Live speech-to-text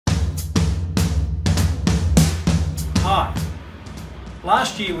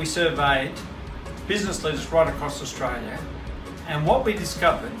Last year we surveyed business leaders right across Australia, and what we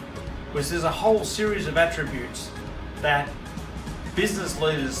discovered was there's a whole series of attributes that business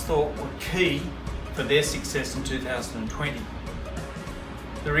leaders thought were key for their success in 2020.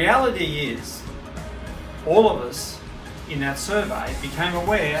 The reality is, all of us in that survey became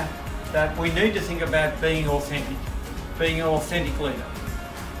aware that we need to think about being authentic, being an authentic leader.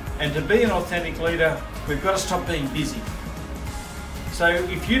 And to be an authentic leader, we've got to stop being busy. So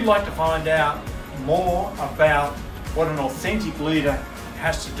if you'd like to find out more about what an authentic leader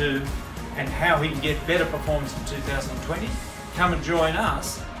has to do and how he can get better performance in 2020, come and join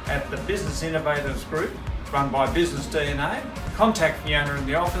us at the Business Innovators Group run by Business DNA. Contact Fiona in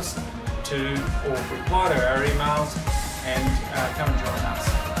the office or reply to our emails and come and join us.